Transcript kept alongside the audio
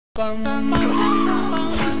Mr.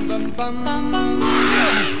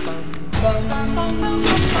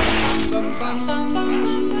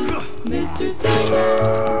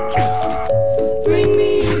 Santa, bring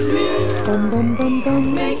me his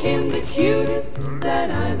dream. Make him the cutest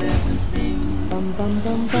that I've ever seen.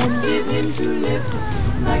 Give him two lips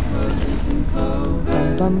like roses and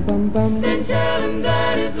clover. Then tell him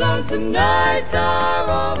that his lonesome nights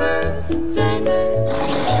are over. Sandman,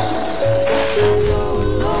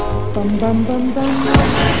 don't go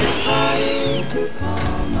alone. Trying to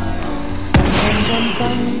call my own.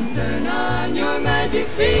 Please turn on your magic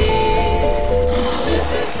beam.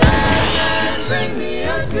 Mr. Sandman, bring me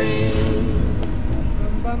a dream.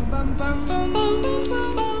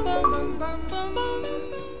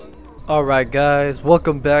 Alright guys,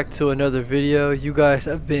 welcome back to another video. You guys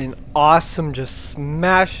have been awesome, just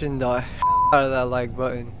smashing the hell out of that like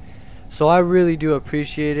button. So I really do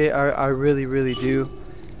appreciate it. I really do.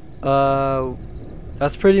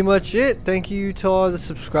 That's pretty much it. Thank you to all the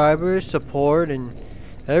subscribers, support, and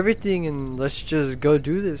everything. And let's just go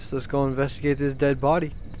do this. Let's go investigate this dead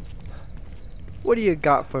body. What do you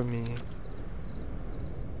got for me?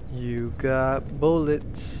 You got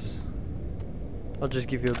bullets. I'll just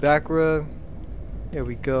give you a back rub. There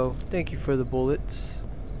we go. Thank you for the bullets.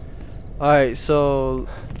 Alright, so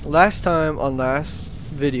last time on last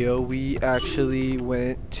video we actually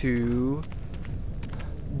went to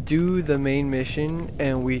do the main mission,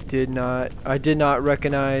 and I did not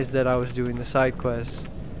recognize that I was doing the side quest.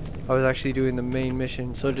 I was actually doing the main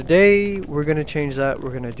mission. So today we're gonna change that.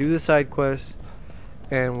 We're gonna do the side quest,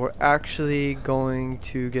 and we're actually going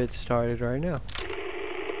to get started right now.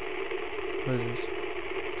 What is this?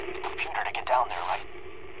 Computer to get down there, right?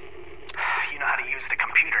 You know how to use the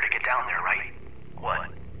computer to get down there, right? What?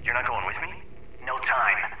 You're not going with me? No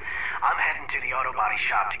time. I'm heading to the auto body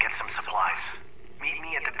shop to get some supplies. Meet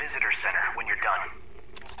me at the visitor center when you're done.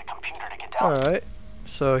 Use the computer to get down. Alright.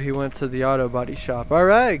 So he went to the auto body shop.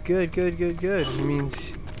 Alright, good. It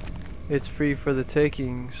means it's free for the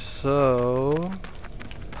taking. So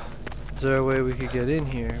is there a way we could get in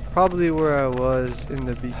here? Probably where I was in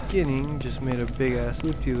the beginning. Just made a big ass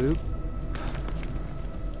loop-de-loop.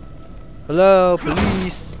 Hello,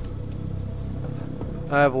 police.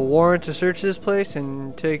 I have a warrant to search this place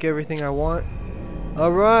and take everything I want.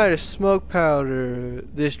 Alright, a smoke powder.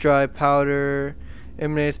 This dry powder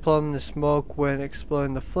emanates from the smoke when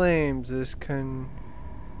exploding the flames. This compound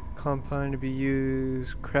to be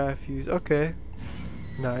used, craft use. Okay.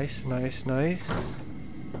 Nice.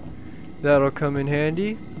 That'll come in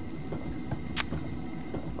handy.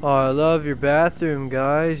 Oh, I love your bathroom,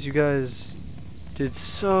 guys. You guys did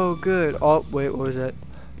so good. Oh, wait, what was that?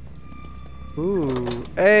 Ooh.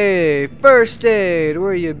 Hey, first aid.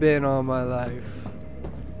 Where you been all my life?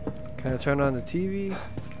 Can I turn on the TV?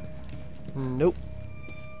 Nope.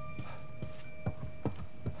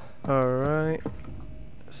 Alright.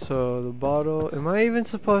 So, the bottle. Am I even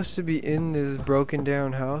supposed to be in this broken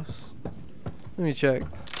down house? Let me check.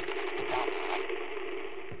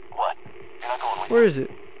 What? You're not going with me? Where is it?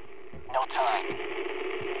 No time.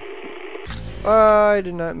 I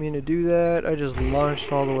did not mean to do that. I just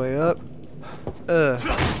launched all the way up.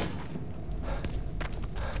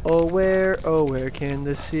 Oh where can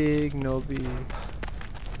the signal be?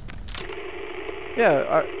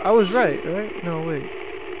 Yeah, I was right? No, wait.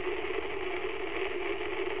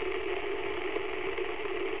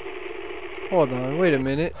 Hold on, wait a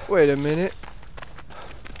minute.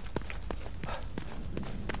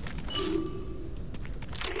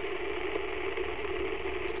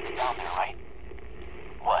 Down there, right?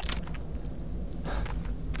 What?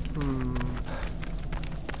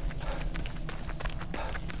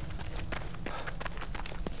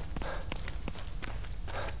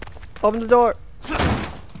 Open the door.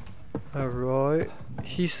 Alright.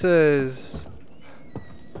 He says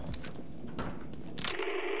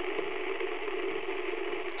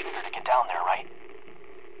Computer to get down there, right?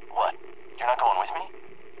 What? You're not going with me?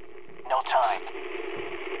 No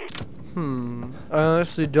time. I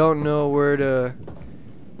honestly don't know where to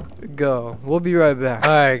go. We'll be right back.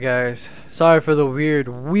 Alright guys. Sorry for the weird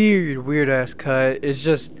ass cut. It's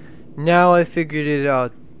just now I figured it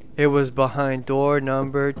out. It was behind door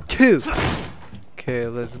number 2. Okay,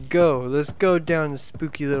 let's go. Let's go down the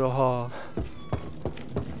spooky little hall.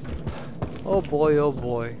 Oh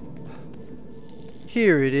boy.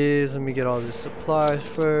 Here it is. Let me get all the supplies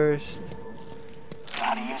first. You know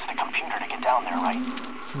how to use the computer to get down there, right?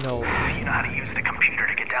 No. You know how to use the computer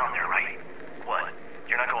to get down there, right? What?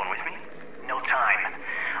 You're not going with me? No time.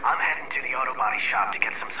 I'm heading to the auto body shop to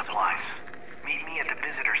get some supplies. Meet me at the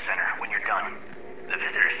visitor center when you're done. The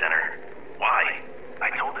visitor center? Why? I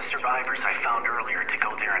told the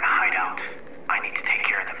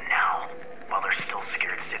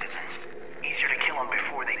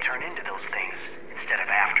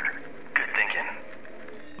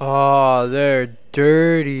Oh, they're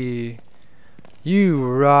dirty. You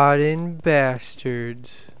rotten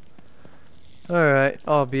bastards. Alright,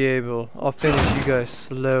 I'll finish you guys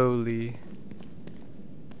slowly.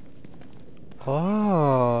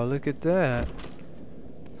 Oh, look at that.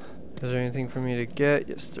 Is there anything for me to get?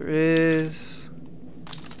 Yes, there is.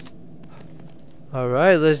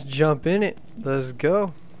 Alright, let's jump in it. Let's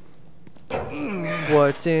go.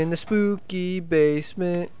 What's in the spooky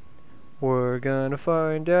basement? We're gonna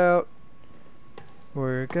find out.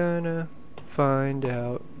 We're gonna find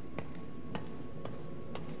out.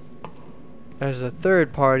 As a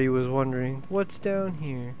third party was wondering, what's down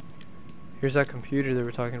here? Here's that computer they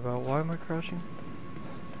were talking about. Why am I crouching?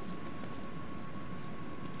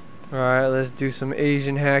 Alright, let's do some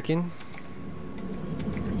Asian hacking.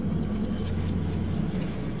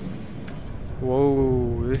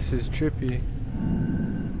 Whoa, this is trippy.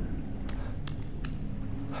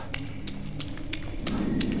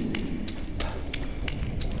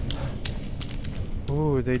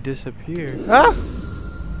 Ooh, they disappear. Ah!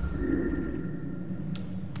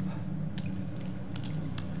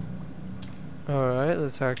 Alright,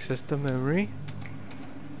 let's access the memory.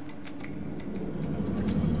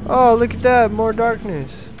 Oh, look at that, more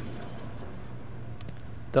darkness.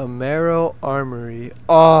 The Marrow Armory.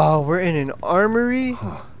 Oh, we're in an armory?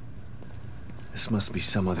 Huh. This must be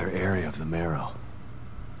some other area of the Marrow.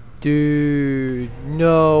 Dude,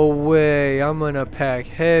 no way. I'm gonna pack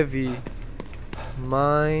heavy.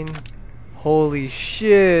 Mine. Holy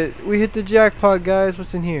shit. We hit the jackpot, guys.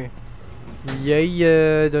 What's in here?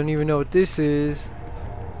 Yeah. Don't even know what this is.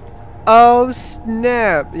 Oh,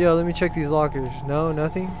 snap. Yo, let me check these lockers. No,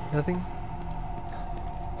 nothing? Nothing?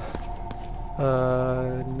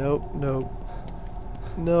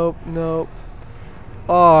 Nope.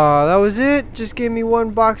 Aw, that was it? Just gave me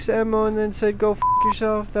one box of ammo and then said go f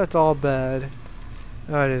yourself? That's all bad.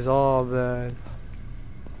 That is all bad.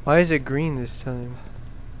 Why is it green this time?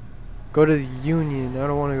 Go to the Union. I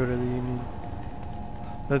don't want to go to the Union.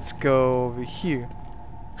 Let's go over here.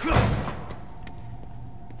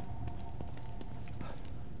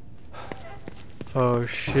 Oh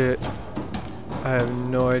shit. I have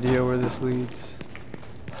no idea where this leads.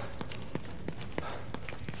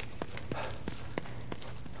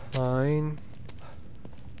 Mine.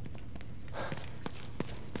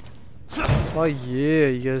 Oh yeah,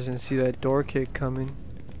 you guys didn't see that door kick coming.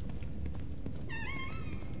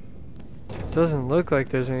 Doesn't look like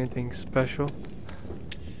there's anything special.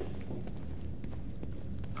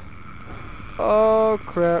 Oh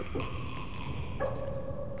crap.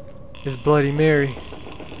 It's Bloody Mary.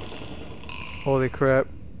 Holy crap.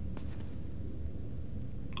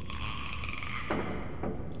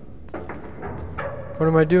 What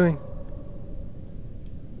am I doing?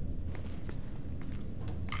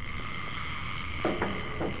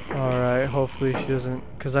 Alright, hopefully she doesn't,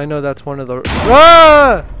 because I know that's one of the...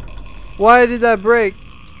 Ah! Why did that break?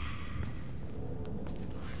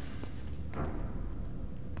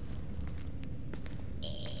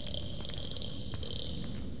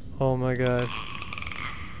 Oh my god.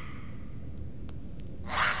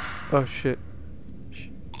 Oh shit.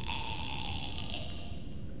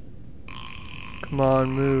 Come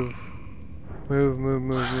on, move.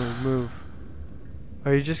 Move.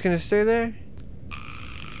 Are you just gonna stay there?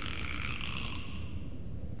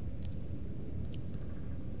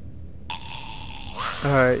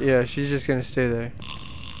 Alright, yeah, she's just gonna stay there.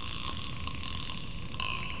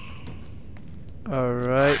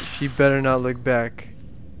 Alright, she better not look back.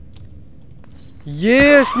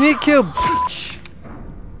 Yeah, sneak kill, bitch!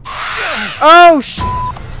 Oh,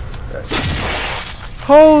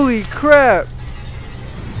 holy crap!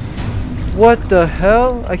 What the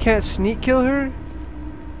hell? I can't sneak kill her?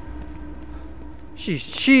 She's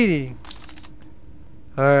cheating.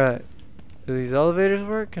 Alright. Do these elevators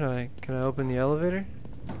work? Can I open the elevator?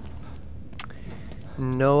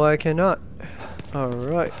 No, I cannot.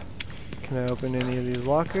 Alright. Can I open any of these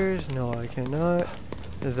lockers? No, I cannot.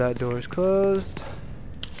 That door is closed.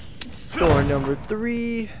 Door number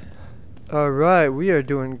 3. Alright, we are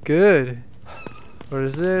doing good. What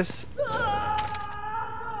is this? What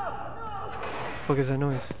the fuck is that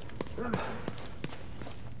noise?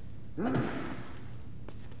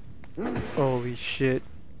 Holy shit.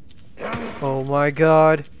 Oh my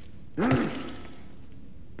god.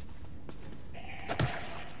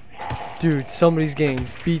 Dude, somebody's getting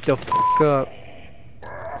beat the fuck up.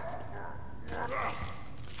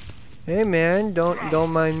 Hey man,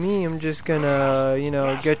 don't mind me. I'm just gonna, you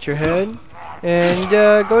know, get your head and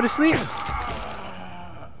go to sleep.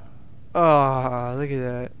 Ah, look at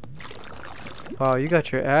that. Wow, you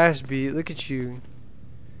got your ass beat. Look at you.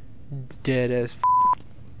 Dead as f.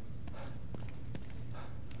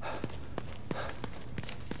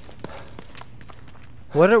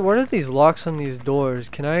 What are these locks on these doors?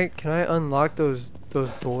 Can I unlock those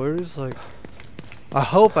doors? Like, I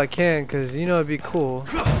hope I can, cause you know it'd be cool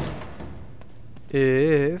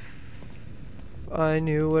if I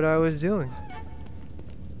knew what I was doing.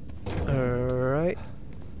 Alright.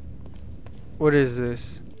 What is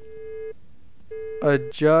this?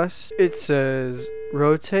 Adjust. It says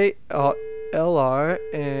rotate LR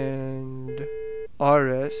and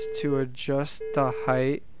RS to adjust the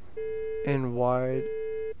height and wide.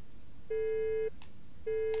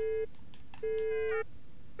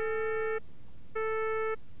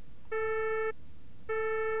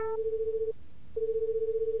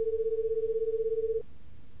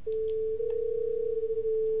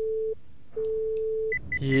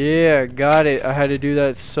 Yeah, got it. I had to do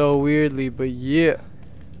that so weirdly, but yeah.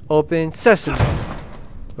 Open sesame.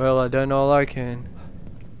 Well, I done all I can.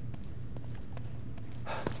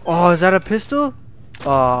 Oh, is that a pistol?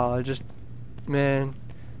 Oh, man,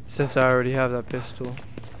 since I already have that pistol.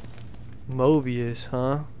 Mobius,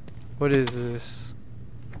 huh? What is this?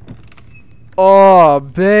 Oh,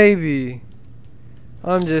 baby.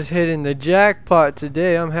 I'm just hitting the jackpot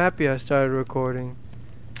today. I'm happy I started recording.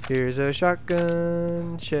 Here's a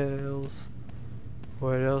shotgun, shells.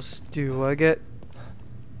 What else do I get?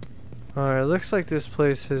 Alright, looks like this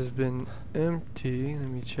place has been empty. Let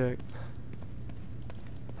me check.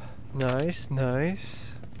 Nice,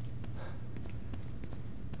 nice.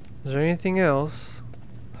 Is there anything else?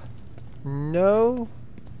 No.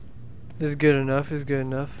 Is good enough, is good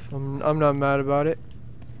enough. I'm not mad about it.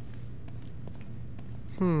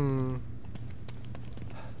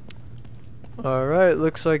 Alright,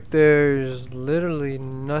 looks like there's literally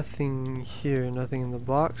nothing here. Nothing in the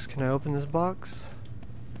box. Can I open this box?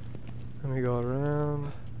 Let me go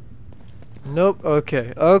around. Nope.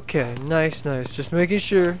 Okay. Okay. Nice, nice. Just making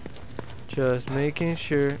sure. Just making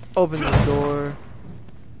sure. Open the door.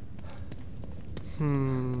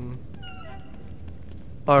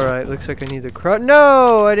 Alright, looks like I need to crouch.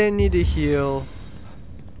 No! I didn't need to heal.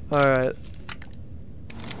 Alright.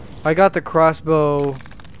 I got the crossbow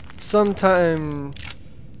sometime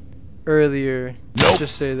earlier. Nope.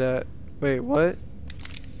 Just say that. Wait, what?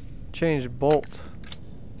 Change bolt.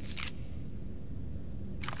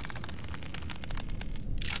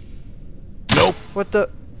 Nope. What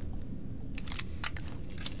the?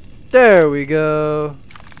 There we go.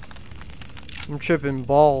 I'm tripping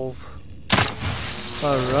balls.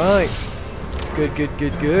 Alright. Good, good,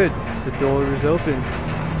 good, good. The door is open.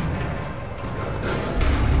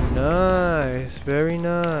 Nice. Very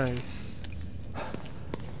nice.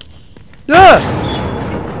 Ah!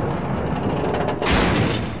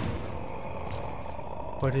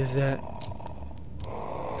 What is that?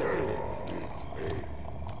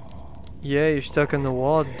 Yeah, you're stuck on the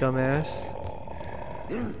wall, dumbass.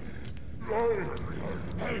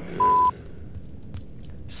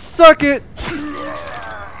 Suck it!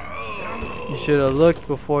 You should have looked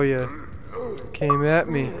before you came at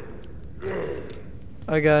me.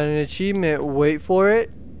 I got an achievement. Wait for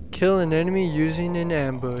it. Kill an enemy using an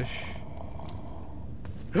ambush.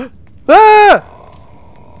 Ah!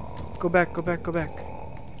 Go back, go back, go back.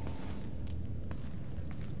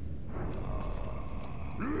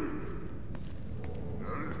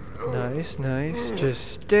 Nice, nice.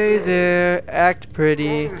 Just stay there. Act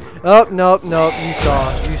pretty. Oh, nope, nope. You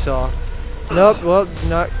saw. You saw. Nope, well,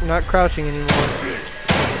 not crouching anymore.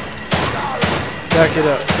 Back it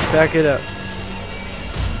up. Back it up.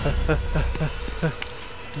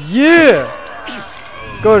 Yeah!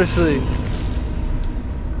 Go to sleep.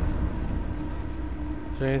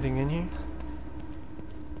 Is there anything in here?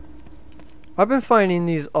 I've been finding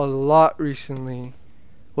these a lot recently.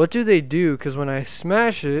 What do they do? Because when I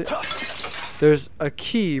smash it, there's a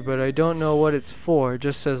key, but I don't know what it's for. It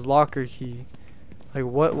just says locker key. Like,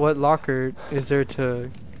 what locker is there to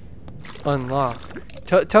unlock?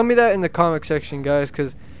 Tell me that in the comment section, guys,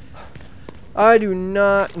 because I do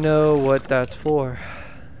not know what that's for.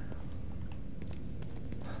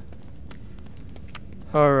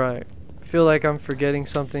 Alright. I feel like I'm forgetting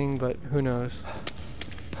something, but who knows.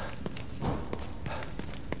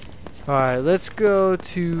 Alright, let's go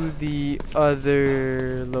to the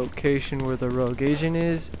other location where the rogue agent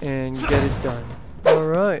is and get it done.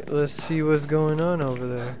 Alright, let's see what's going on over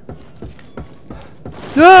there.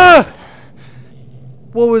 Ah!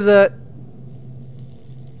 What was that?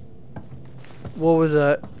 What was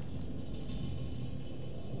that?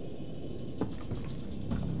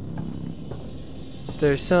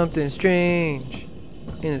 There's something strange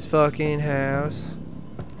in this fucking house.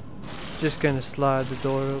 Just gonna slide the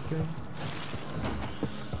door open.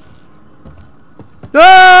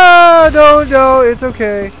 Ah! No, no, it's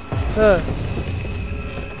okay.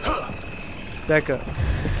 Back up.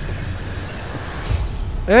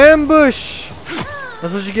 Ambush!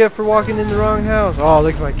 That's what you get for walking in the wrong house. Oh,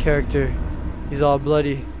 look at my character. He's all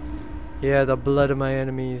bloody. Yeah, the blood of my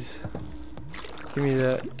enemies. Give me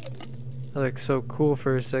that. That looks so cool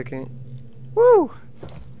for a second. Woo!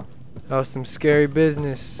 That was some scary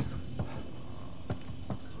business.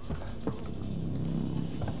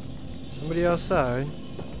 Somebody outside?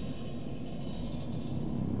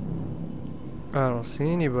 I don't see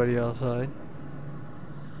anybody outside.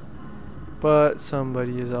 But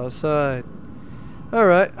somebody is outside.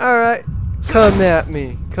 Alright, alright. Come at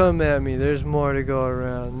me. Come at me. There's more to go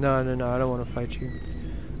around. No, no, no. I don't want to fight you.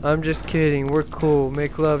 I'm just kidding. We're cool.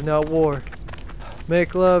 Make love, not war.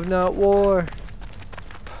 Make love, not war.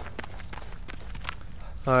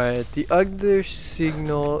 Alright, the other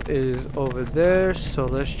signal is over there, so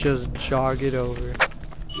let's just jog it over.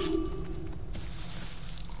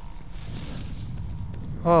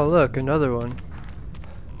 Oh, look, another one.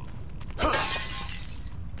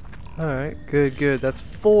 Alright, good, good. That's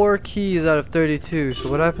 4 keys out of 32. So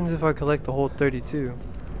what happens if I collect the whole 32?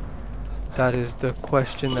 That is the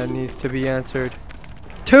question that needs to be answered.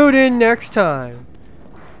 Tune in next time!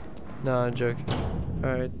 No, I'm joking.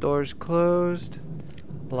 Alright, doors closed.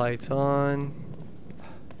 Lights on.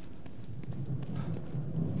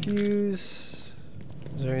 Fuse.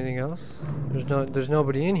 Is there anything else? There's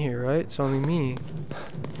nobody in here, right? It's only me.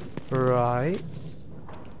 Right.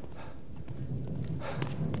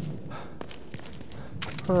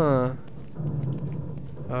 Huh.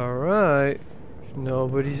 Alright. If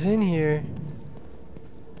nobody's in here.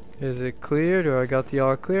 Is it clear? Do I got the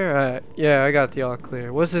all clear? Alright. Yeah, I got the all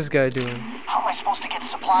clear. What's this guy doing? How am I supposed to get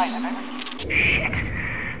supplies if every... Shit!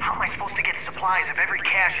 How am I supposed to get supplies if every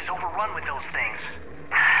cache is overrun with those things?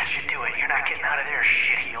 I should do it. You're not getting out of there,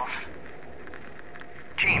 shitheels.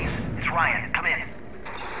 James, it's Ryan. Come in.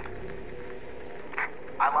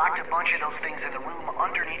 I locked a bunch of those things in the room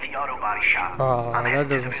underneath the auto body shop. Oh, that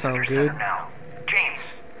doesn't sound good. Now. James,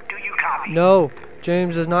 do you copy? No,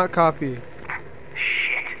 James does not copy.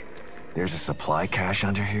 Shit. There's a supply cache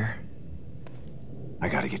under here. I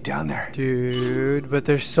gotta get down there. Dude, but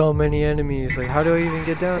there's so many enemies. Like, how do I even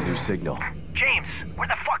get down New there? signal. James, where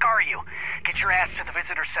the fuck are you? Get your ass to the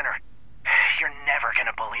visitor center. You're never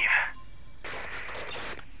gonna believe.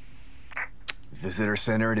 Visitor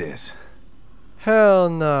center it is. Hell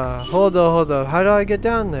nah. Hold up, hold up. How do I get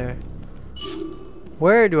down there?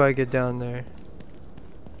 Where do I get down there?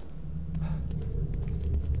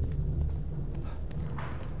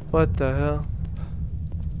 What the hell?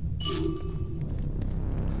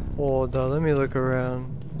 Hold on, let me look around.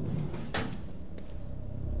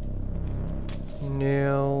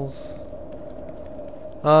 Nails.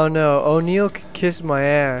 Oh no, O'Neal could kiss my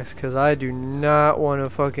ass, cause I do not want to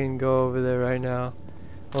fucking go over there right now.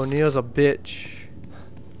 O'Neal's a bitch.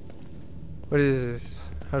 What is this?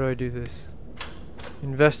 How do I do this?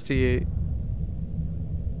 Investigate.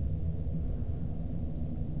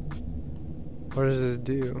 What does this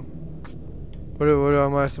do? What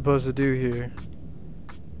am I supposed to do here?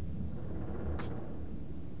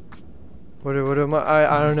 What am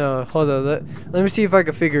I don't know. Hold on, let me see if I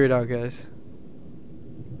can figure it out, guys.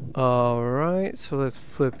 Alright, so let's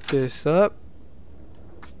flip this up.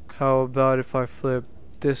 How about if I flip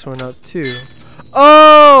this one up too?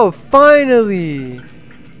 Oh, finally!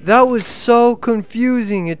 That was so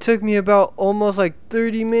confusing. It took me about almost like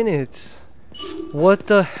 30 minutes. What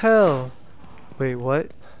the hell? Wait,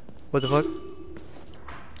 what? What the fuck?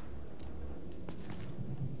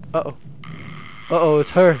 Uh-oh. Uh-oh,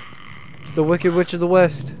 it's her. It's the Wicked Witch of the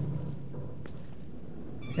West.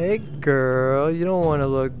 Hey girl, you don't want to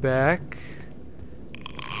look back.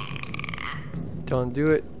 Don't do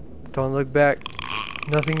it. Don't look back.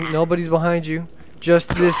 Nothing, nobody's behind you.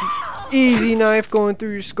 Just this easy knife going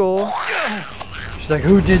through your skull. She's like,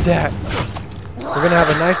 who did that? We're gonna have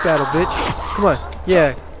a knife battle, bitch. Come on.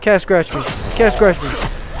 Yeah, cat scratch me. Cat scratch me.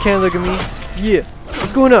 Can't look at me. Yeah.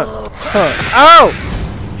 What's going on? Huh. Ow!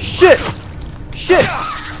 Shit! Shit!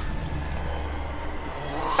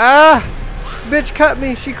 Ah! Bitch cut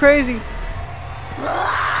me. She crazy.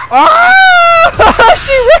 Ah!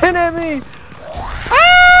 She ran at me.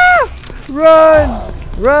 Ah! Run!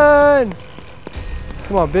 Run!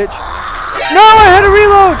 Come on, bitch. No! I had to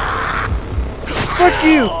reload! Fuck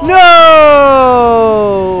you! No!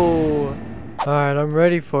 Alright, I'm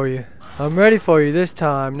ready for you. I'm ready for you this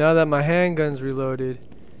time, now that my handgun's reloaded.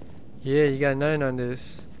 Yeah, you got 9 on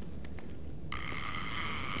this.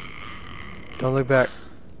 Don't look back.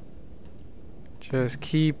 Just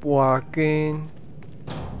keep walking.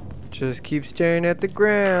 Just keep staring at the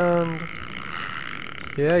ground.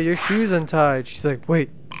 Yeah, your shoe's untied. She's like, wait.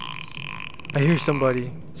 I hear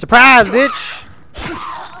somebody. Surprise, bitch!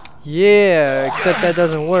 Yeah, except that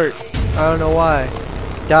doesn't work. I don't know why.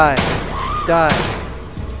 Die. Die.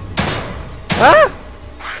 Ah!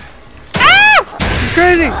 Ah! She's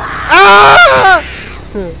crazy! Ah!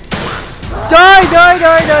 Die, die,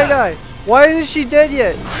 die, die, die! Why isn't she dead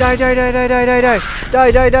yet? Die, die, die, die, die, die, die!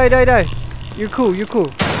 Die, die, die, die, die! You're cool, you're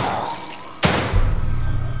cool.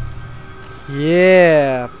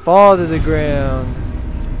 Yeah! Fall to the ground.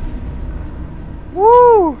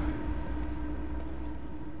 Woo!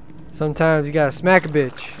 Sometimes you gotta smack a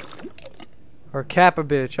bitch. Or cap a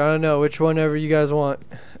bitch. I don't know. Which one ever you guys want.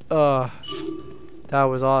 That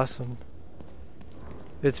was awesome.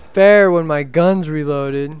 It's fair when my gun's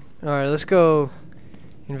reloaded. Alright, let's go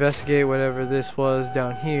investigate whatever this was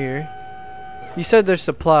down here. You said there's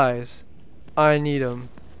supplies. I need them.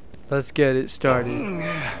 Let's get it started.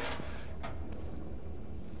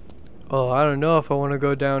 Oh, I don't know if I want to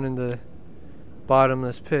go down in the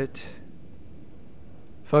bottomless pit.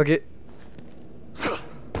 Fuck it.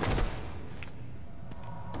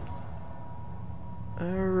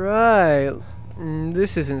 Alright.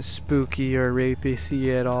 This isn't spooky or rapey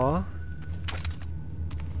at all.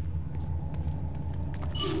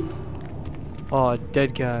 Oh,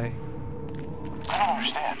 dead guy. I don't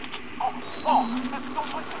understand.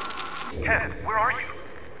 Ted, where are you?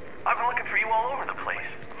 I've been looking for you all over the place.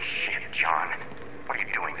 Shit, John. What are you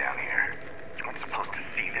doing down here? You weren't supposed to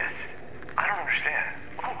see this. I don't understand.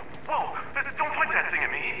 Whoa, don't point that thing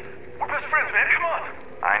at me. We're best friends, man. Come on.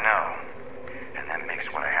 I know. And that makes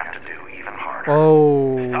what I have to do even harder.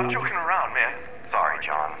 Oh. Stop joking around, man. Sorry,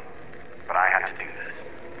 John. But I have to do this.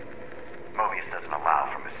 Mobius doesn't allow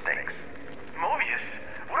for mistakes. Mobius?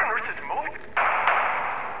 What on earth is Mobius?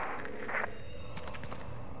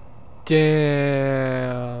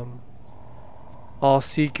 Damn. I'll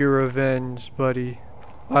seek your revenge, buddy.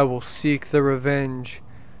 I will seek the revenge.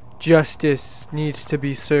 Justice needs to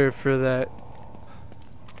be served for that.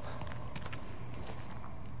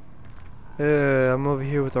 I'm over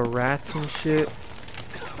here with the rats and shit.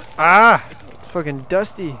 Ah! It's fucking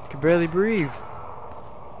dusty. Can barely breathe.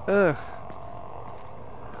 Ugh.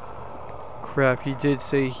 Crap, he did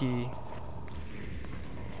say he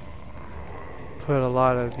put a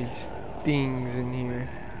lot of these things in here.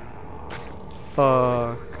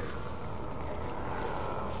 Fuck.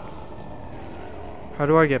 How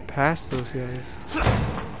do I get past those guys?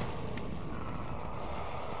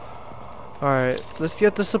 Alright, let's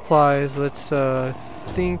get the supplies. Let's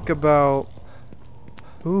think about...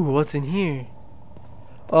 Ooh, what's in here?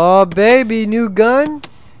 Oh baby, new gun?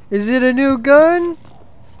 Is it a new gun?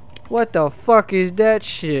 What the fuck is that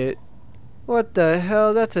shit? What the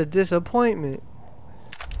hell? That's a disappointment.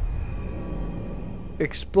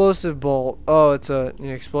 Explosive bolt. Oh, it's an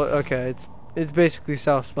okay, it's basically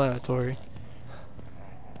self-explanatory.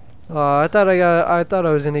 I thought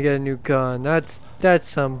I was gonna get a new gun. That's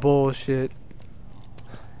some bullshit.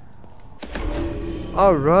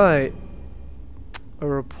 All right, a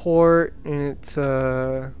report, and it's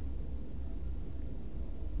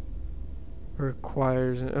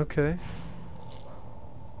requires okay.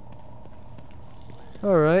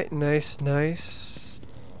 All right, nice.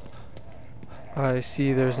 I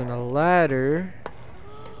see. There's a ladder.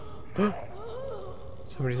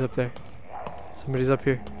 Somebody's up there. Somebody's up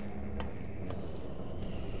here.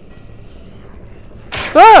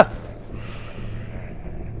 Ah!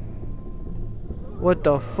 What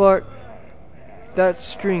the fuck? That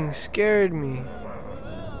string scared me.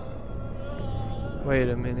 Wait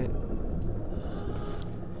a minute.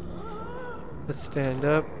 Let's stand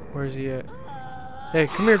up. Where's he at? Hey,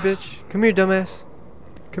 come here, bitch. Come here, dumbass.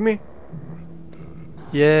 Come here.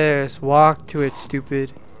 Yes, walk to it,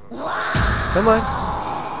 stupid. Come on.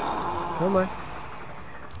 Come on.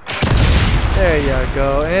 There you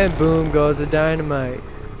go. And boom goes the dynamite.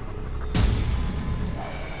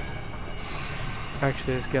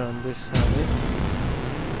 Actually, let's get on this side.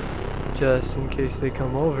 Just in case they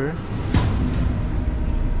come over.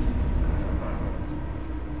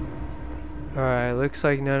 Alright, looks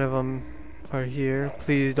like none of them are here.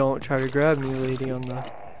 Please don't try to grab me, lady on the...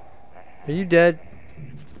 Are you dead?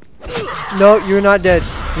 No, you're not dead.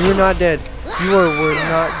 You're not dead. Were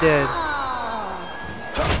not dead.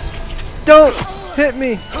 Don't hit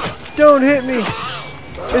me. Don't hit me.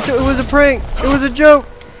 It was a prank. It was a joke.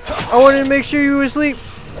 I wanted to make sure you were asleep.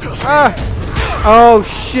 Ah. Oh,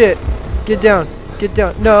 shit. Get down. Get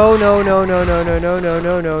down. No.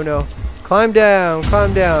 Climb down.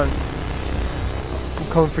 Climb down. I'm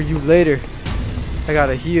coming for you later. I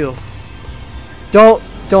gotta heal. Don't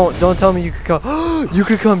tell me you could come. You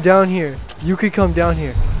could come down here. You could come down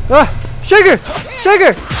here. Ah! Shake her! Shake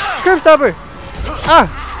her! Curb stopper!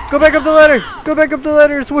 Ah! Go back up the ladder! Go back up the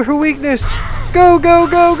ladder! It's her weakness! Go, go,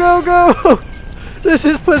 go, go, go! This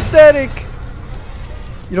is pathetic!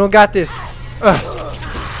 You don't got this.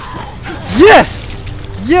 Yes!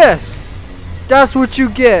 Yes! That's what you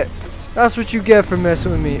get. That's what you get for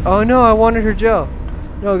messing with me. Oh no, I wanted her gel.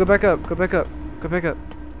 No, go back up. Go back up. Go back up.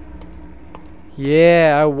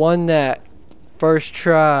 Yeah, I won that. First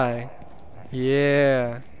try.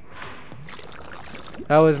 Yeah.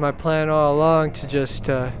 That was my plan all along, to just,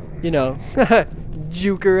 you know,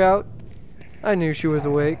 juke her out. I knew she was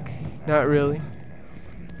awake. Not really.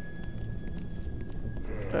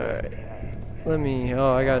 Alright. Let me...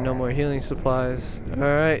 Oh, I got no more healing supplies.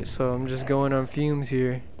 Alright, so I'm just going on fumes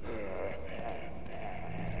here.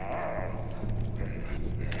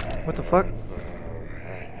 What the fuck?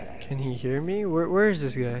 Can he hear me? Where is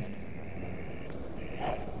this guy?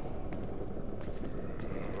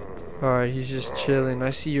 Alright, he's just chilling. I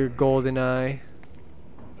see your golden eye.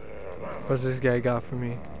 What's this guy got for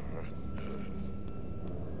me?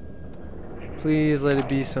 Please let it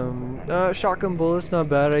be some shotgun bullets. Not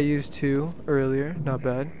bad. I used 2 earlier. Not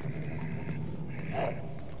bad.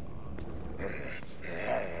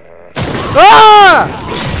 Ah!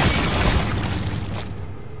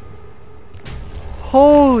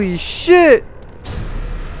 Holy shit!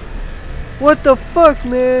 What the fuck,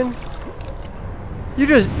 man? You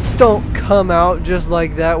just don't come out just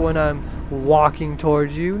like that when I'm walking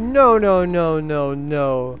towards you. No, no, no, no,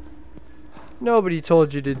 no. Nobody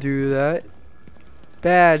told you to do that.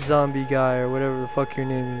 Bad zombie guy, or whatever the fuck your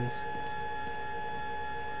name is.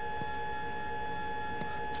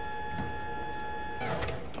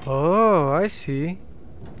 Oh, I see.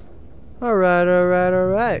 Alright, alright,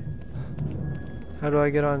 alright. How do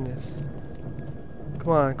I get on this?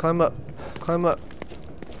 Come on, climb up. Climb up.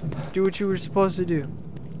 Do what you were supposed to do.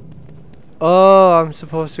 Oh, I'm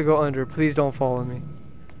supposed to go under. Please don't follow me.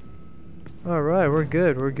 Alright, we're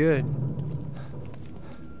good, we're good.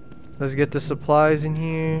 Let's get the supplies in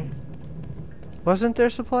here. Wasn't there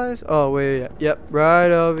supplies? Oh, wait, yep, right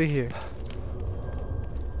over here.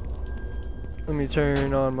 Let me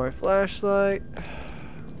turn on my flashlight.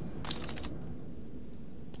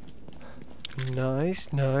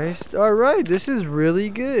 Nice, nice. Alright, this is really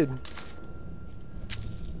good.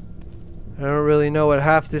 I don't really know what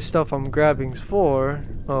half this stuff I'm grabbing's for.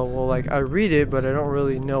 Oh, well, like, I read it, but I don't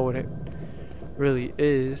really know what it really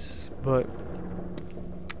is. But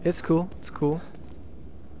it's cool. It's cool.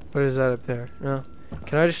 What is that up there? No.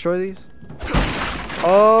 Can I destroy these?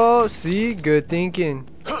 Oh, see? Good thinking.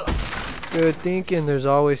 Good thinking. There's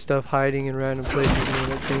always stuff hiding in random places,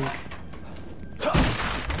 man, I think.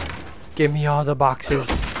 Give me all the boxes.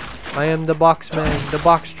 I am the box man, the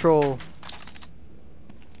box troll.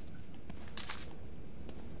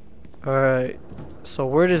 Alright. So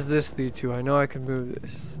where does this lead to? I know I can move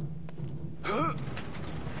this.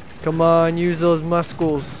 Come on, use those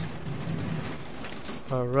muscles.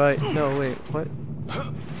 Alright. No, wait. What?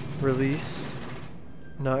 Release.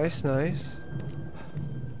 Nice, nice.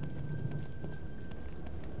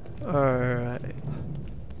 Alright.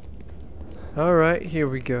 Alright, here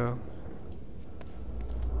we go.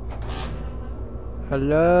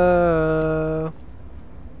 Hello?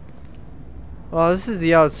 Oh, this is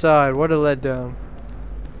the outside. What a letdown.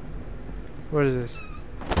 What is this?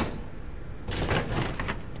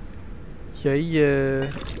 Yeah, yeah.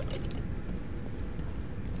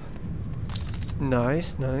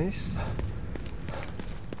 Nice, nice.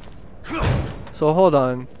 So hold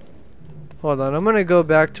on. Hold on. I'm gonna go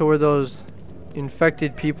back to where those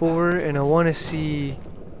infected people were, and I want to see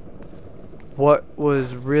what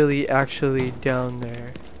was really actually down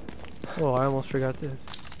there. Oh, I almost forgot this.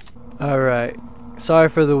 Alright. Sorry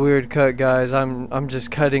for the weird cut, guys. I'm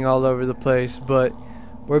just cutting all over the place, but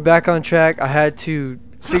we're back on track. I had to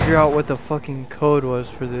figure out what the fucking code was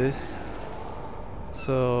for this.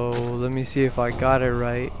 So let me see if I got it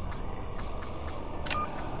right.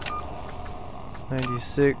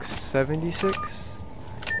 9676.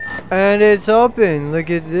 And it's open. Look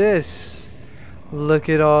at this. Look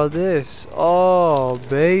at all this. Oh,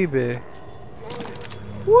 baby.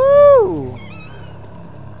 Woo!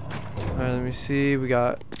 Alright, let me see. We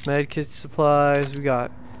got medkit supplies. We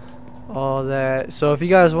got all that. So if you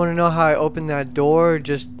guys want to know how I open that door,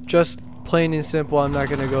 just plain and simple, I'm not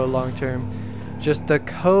going to go long term. Just the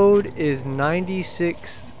code is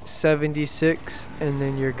 9676 and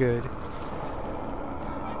then you're good.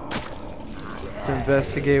 Let's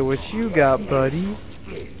investigate what you got, buddy.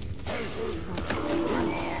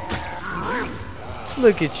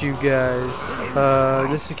 Look at you guys.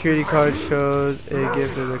 This security card shows a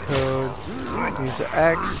gift of the code. Use to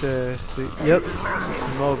access the, yep,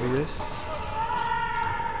 Mobius.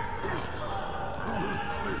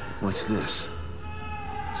 What's this?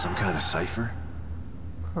 Some kind of cipher?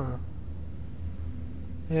 Huh.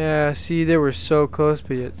 Yeah, see, they were so close,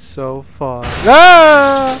 but yet so far.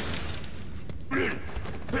 Ah!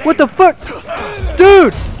 What the fuck?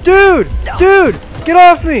 Dude! Dude! Dude! Get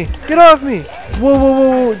off me! Get off me! Whoa, whoa, whoa,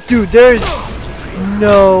 whoa. Dude, there's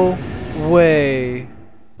no way.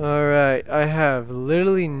 Alright, I have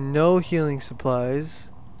literally no healing supplies.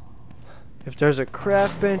 If there's a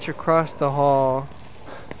craft bench across the hall,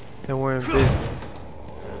 then we're in business.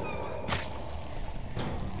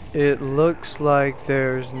 It looks like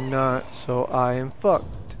there's not, so I am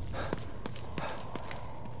fucked.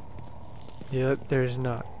 Yep, there's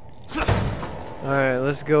not. Alright,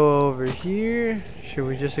 let's go over here. Should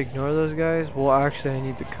we just ignore those guys? Well, actually, I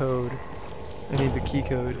need the code. I need the key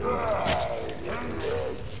code.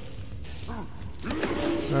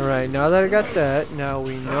 Alright, now that I got that, now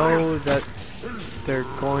we know that they're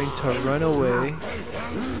going to run away.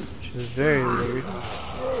 Which is very weird.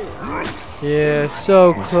 Yeah,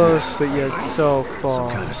 so What's close, this? but yet so far.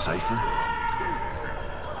 Some kind of cipher?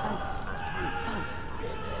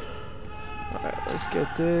 Alright, let's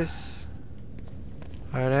get this.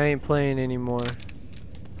 Alright, I ain't playing anymore.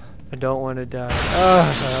 I don't want to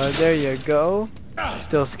die. There you go.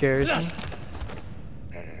 Still scares me.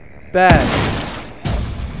 Bad.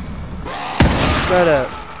 Shut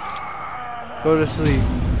up. Go to sleep.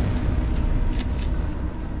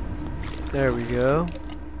 There we go.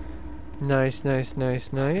 Nice, nice,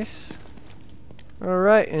 nice, nice.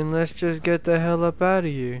 Alright, and let's just get the hell up out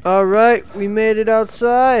of here. Alright, we made it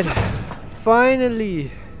outside.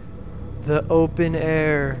 Finally. The open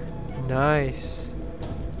air. Nice.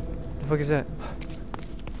 The fuck is that?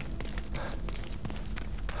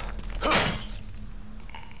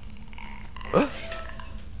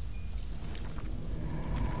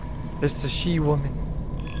 It's the she-woman.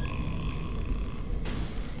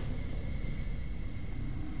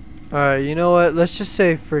 Alright, you know what? Let's just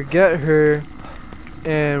say forget her.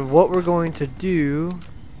 And what we're going to do...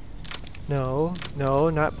 No,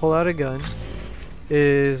 not pull out a gun.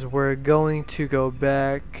 Is we're going to go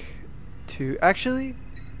back to... Actually,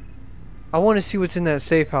 I want to see what's in that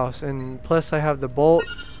safe house. And plus I have the bolt.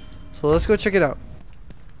 So let's go check it out.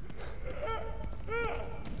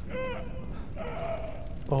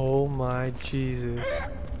 Oh my Jesus.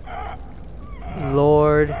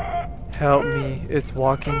 Lord help me. It's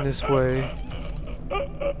walking this way.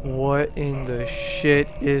 What in the shit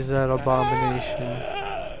is that abomination?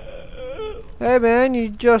 Hey man, you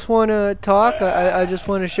just want to talk? I just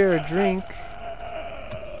want to share a drink.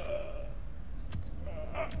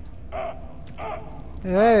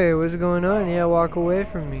 Hey, what's going on? Yeah, walk away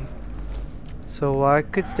from me. So I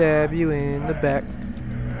could stab you in the back.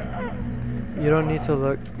 You don't need to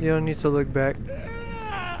look. You don't need to look back.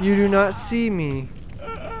 You do not see me.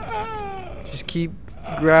 Just keep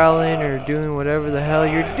growling or doing whatever the hell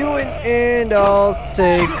you're doing, and I'll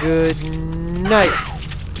say good night.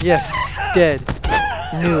 Yes, dead.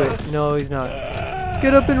 Knew it. No, he's not.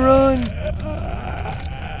 Get up and run.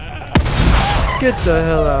 Get the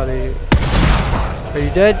hell out of here. Are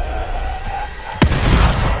you dead?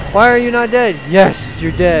 Why are you not dead? Yes,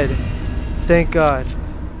 you're dead. Thank God.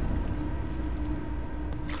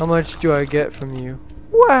 How much do I get from you?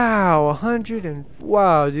 Wow, 100 and...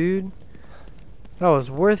 Wow, dude. That was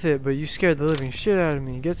worth it, but you scared the living shit out of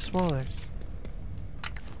me. Get smaller.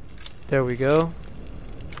 There we go.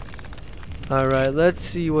 Alright, let's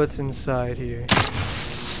see what's inside here.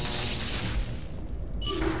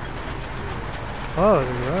 Oh,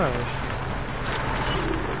 the garage.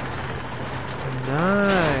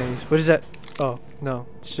 Nice. What is that? Oh, no.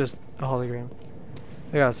 It's just a hologram.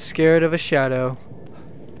 I got scared of a shadow.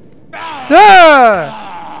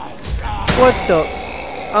 Ah! What the?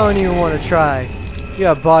 I don't even want to try. You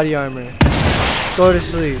have body armor. Go to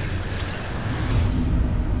sleep.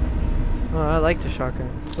 Oh, I like the shotgun.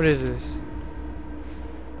 What is this?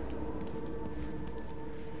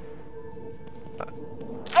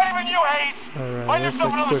 Alright, let's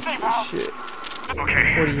equip this shit.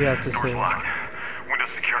 Okay. What do you have to say? Locked.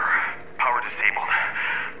 Windows secure. Power disabled.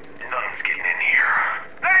 Nothing's getting in here.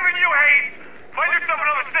 Not even you, Hayes! Find yourself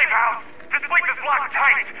another safe house! This place is locked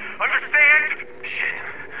tight! Understand? Shit.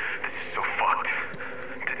 This is so fucked.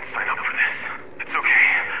 Didn't sign up for this. It's okay.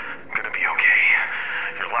 I'm gonna be okay.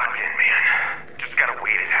 You're locked in, man. Just gotta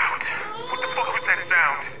wait it out. What the fuck was that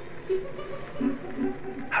sound?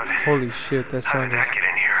 Holy shit, that How sound did is... that get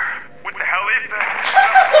in here? What the hell is that?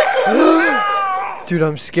 Dude,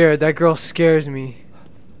 I'm scared. That girl scares me.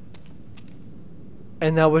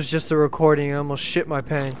 And that was just a recording. I almost shit my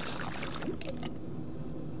pants.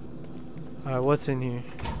 Alright, what's in here?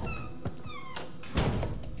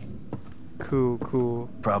 Cool, cool.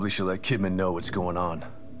 Probably should let Kidman know what's going on.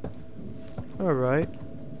 Alright.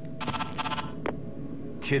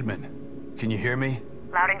 Kidman, can you hear me?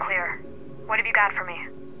 Loud and clear. What have you got for me?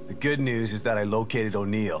 The good news is that I located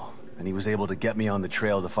O'Neill, and he was able to get me on the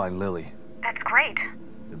trail to find Lily. That's great.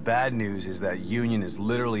 The bad news is that Union is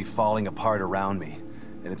literally falling apart around me,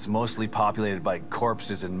 and it's mostly populated by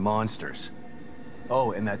corpses and monsters.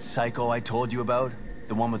 Oh, and that psycho I told you about?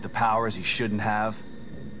 The one with the powers he shouldn't have?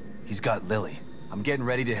 He's got Lily. I'm getting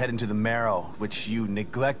ready to head into the Marrow, which you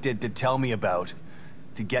neglected to tell me about,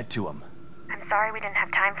 to get to him. I'm sorry we didn't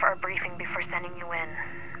have time for a briefing before sending you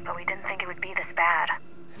in, but we didn't think it would be this bad.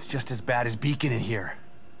 It's just as bad as Beacon in here.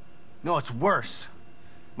 No, it's worse.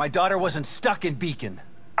 My daughter wasn't stuck in Beacon.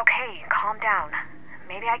 Okay, calm down.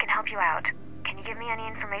 Maybe I can help you out. Can you give me any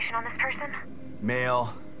information on this person?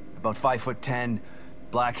 Male, about 5'10",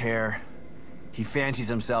 black hair. He fancies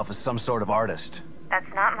himself as some sort of artist. That's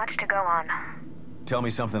not much to go on. Tell me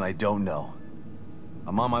something I don't know.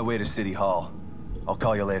 I'm on my way to City Hall. I'll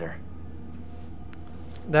call you later.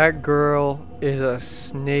 That girl is a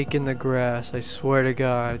snake in the grass, I swear to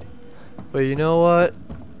God. But you know what?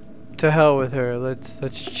 To hell with her. Let's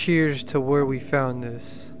cheers to where we found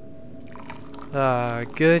this. Ah,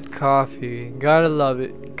 good coffee. Gotta love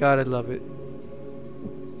it. Gotta love it.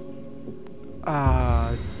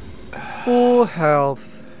 Ah, full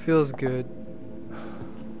health. Feels good.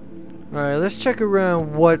 Alright, let's check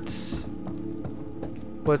around what's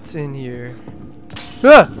in here.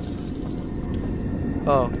 Ah!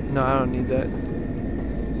 Oh, no, I don't need that.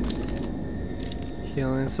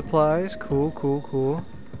 Healing supplies. Cool, cool, cool.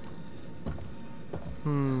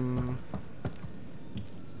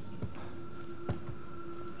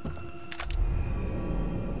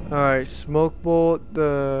 Alright, smoke bolt.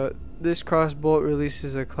 This crossbolt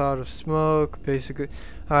releases a cloud of smoke, basically.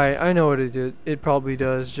 Alright, I know what it did. It probably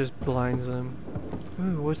does, just blinds them.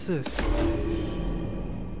 Ooh, what's this?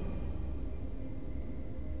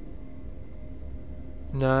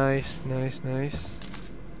 Nice, nice, nice.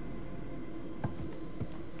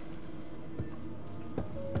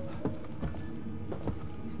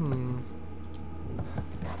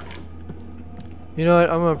 You know what?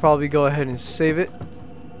 I'm gonna probably go ahead and save it.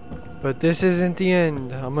 But this isn't the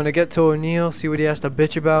end. I'm gonna get to O'Neill, see what he has to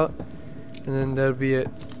bitch about, and then that'll be it.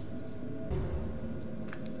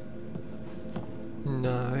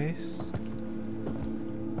 Nice.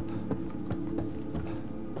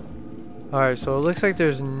 Alright, so it looks like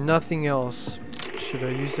there's nothing else. Should I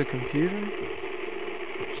use the computer?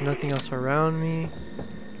 There's nothing else around me.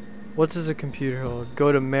 What does the computer hold?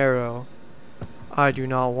 Go to Marrow. I do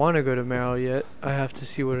not want to go to Marrow yet. I have to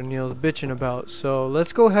see what O'Neill's bitching about. So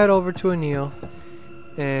let's go head over to O'Neill.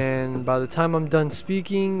 And by the time I'm done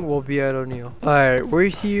speaking, we'll be at O'Neill. Alright, we're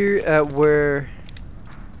here at where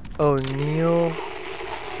O'Neill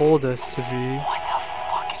told us to be. What the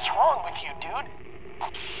fuck is wrong with you, dude?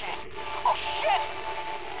 Oh shit. Oh shit!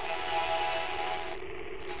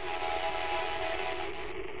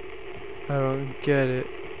 I don't get it.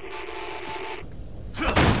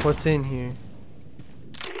 What's in here?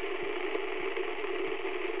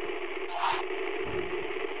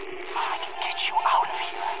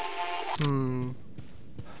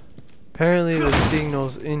 Apparently the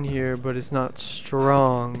signal's in here, but it's not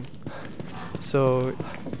strong. So...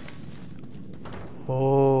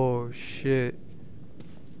 Oh, shit.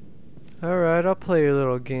 Alright, I'll play your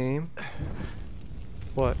little game.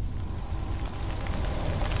 What?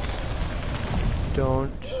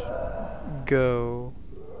 Don't go.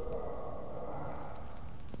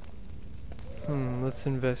 Let's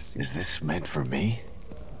investigate. Is this meant for me?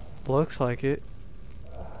 Looks like it.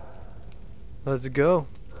 Let's go.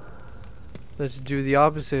 Let's do the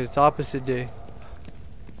opposite. It's opposite day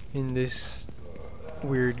in this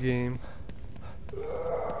weird game.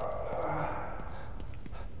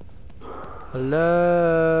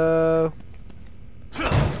 Hello?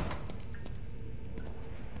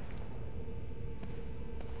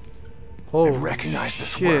 Oh, I recognize this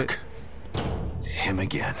shit. work. It's him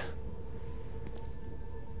again.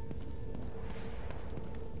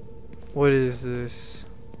 What is this?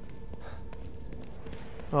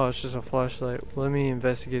 Oh, it's just a flashlight. Let me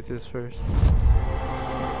investigate this first.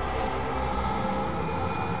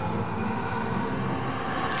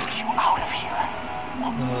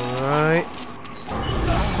 Alright.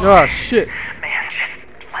 Oh, shit. Man,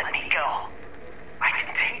 just let me go. I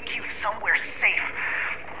can take you somewhere safe.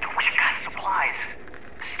 We've got supplies.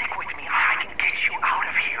 Stick with me. I can get you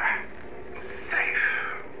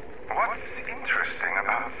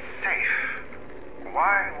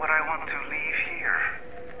want to leave here.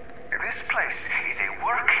 This place is a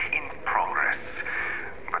work in progress,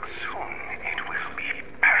 but soon it will be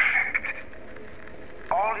perfect.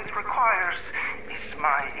 All it requires is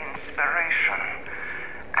my inspiration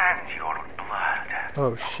and your blood.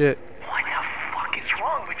 Oh shit. What the fuck is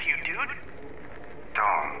wrong with you, dude?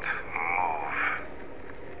 Don't move.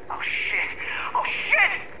 Oh shit! Oh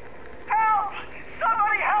shit! Help!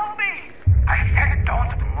 Somebody help me! I said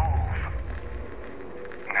don't move.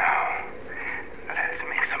 Now, let's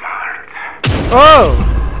make some art. Oh!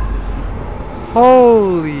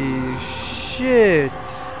 Holy shit.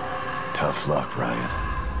 Tough luck, Ryan.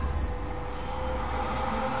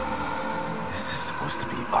 This is supposed to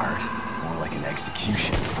be art, more like an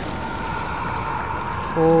execution.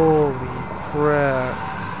 Holy crap.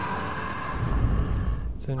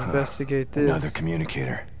 Let's investigate this. Another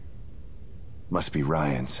communicator. Must be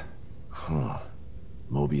Ryan's. Huh.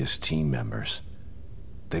 Mobius team members.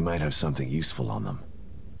 They might have something useful on them.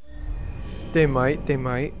 They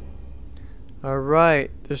might.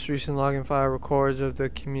 Alright, this recent login file records of the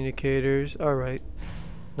communicators. Alright.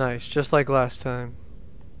 Nice, just like last time.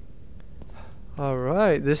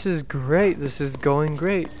 Alright, this is great. This is going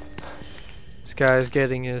great. This guy's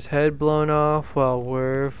getting his head blown off while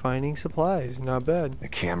we're finding supplies. Not bad. A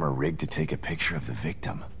camera rigged to take a picture of the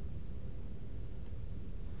victim.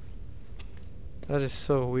 That is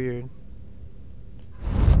so weird.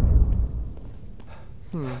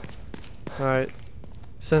 Alright.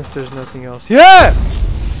 Since there's nothing else. Yeah!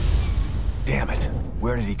 Damn it.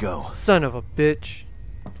 Where did he go? Son of a bitch.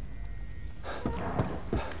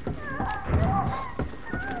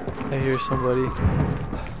 I hear somebody.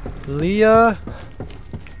 Leah?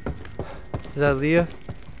 Is that Leah?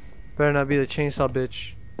 Better not be the chainsaw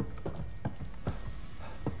bitch.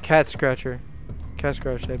 Cat scratcher. Cat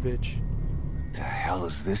scratch that bitch. The hell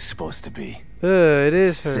is this supposed to be? It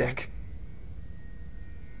is her. Sick.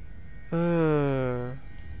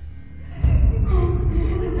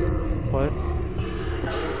 What?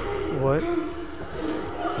 What?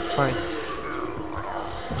 Fine.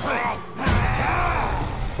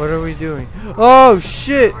 What are we doing? Oh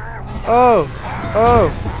shit! Oh!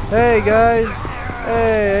 Hey guys!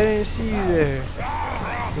 Hey, I didn't see you there.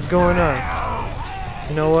 What's going on?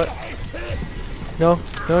 You know what? No.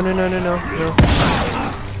 No!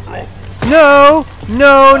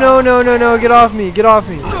 Get off me!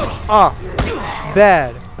 Ah!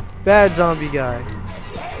 Bad zombie guy.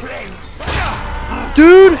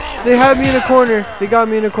 Dude! They had me in a corner. They got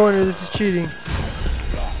me in a corner. This is cheating.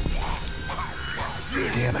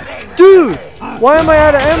 Damn it. Dude! Why am I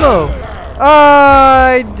out of ammo?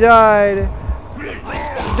 I died.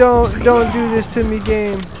 Don't do this to me,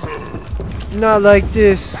 game. Not like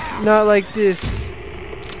this.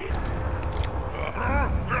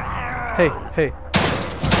 Hey.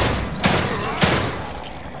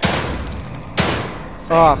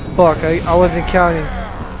 Oh fuck, I wasn't counting.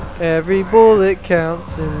 Every bullet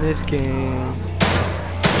counts in this game.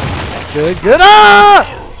 Good. Ah!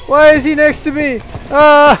 Why is he next to me?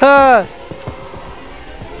 Ah!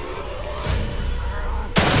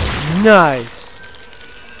 Nice.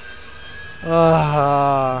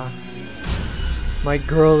 Ah! My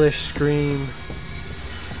girlish scream.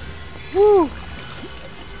 Woo!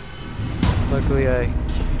 Luckily I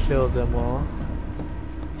killed them all.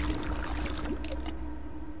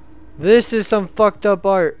 This is some fucked up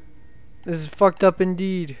art. This is fucked up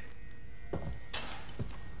indeed.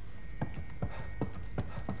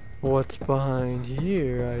 What's behind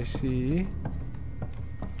here, I see.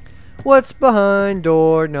 What's behind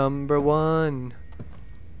door number 1?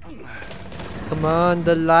 Come on,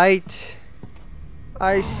 the light.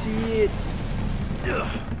 I see it.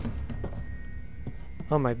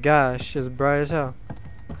 Oh my gosh, it's bright as hell.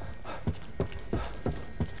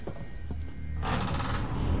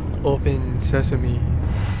 Open sesame.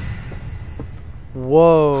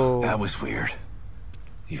 Whoa. That was weird.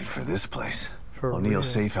 Even for this place. For O'Neill's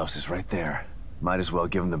real. safe house is right there. Might as well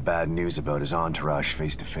give him the bad news about his entourage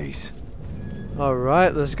face to face.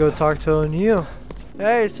 Alright, let's go talk to O'Neill.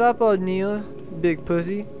 Hey, what's up, O'Neill? Big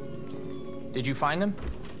pussy. Did you find them?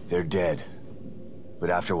 They're dead. But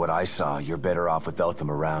after what I saw, you're better off without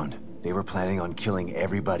them around. They were planning on killing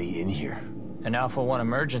everybody in here. An Alpha 1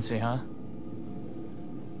 emergency, huh?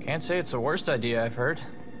 Can't say it's the worst idea I've heard.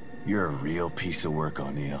 You're a real piece of work,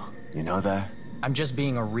 O'Neill. You know that? I'm just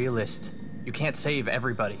being a realist. You can't save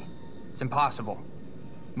everybody. It's impossible.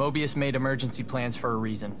 Mobius made emergency plans for a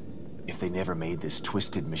reason. If they never made this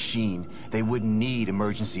twisted machine, they wouldn't need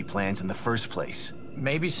emergency plans in the first place.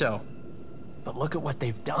 Maybe so. But look at what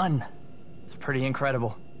they've done. It's pretty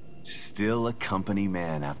incredible. Still a company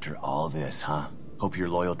man after all this, huh? Hope your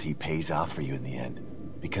loyalty pays off for you in the end.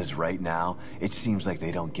 Because right now, it seems like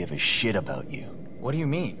they don't give a shit about you. What do you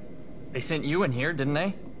mean? They sent you in here, didn't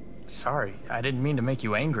they? Sorry, I didn't mean to make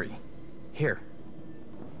you angry. Here.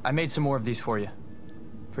 I made some more of these for you.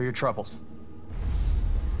 For your troubles.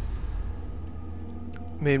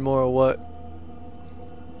 Made more of what?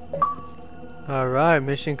 Alright,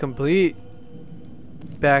 mission complete.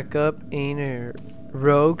 Backup air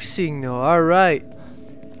rogue signal. Alright.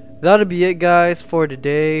 That'll be it, guys, for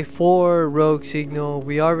today for rogue signal.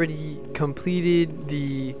 We already completed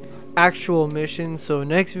the actual mission, so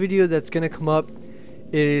next video that's gonna come up,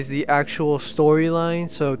 it is the actual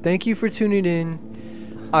storyline. So thank you for tuning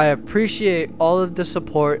in. I appreciate all of the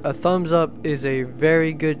support. A thumbs up is a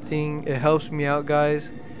very good thing. It helps me out,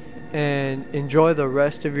 guys. And enjoy the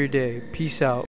rest of your day. Peace out.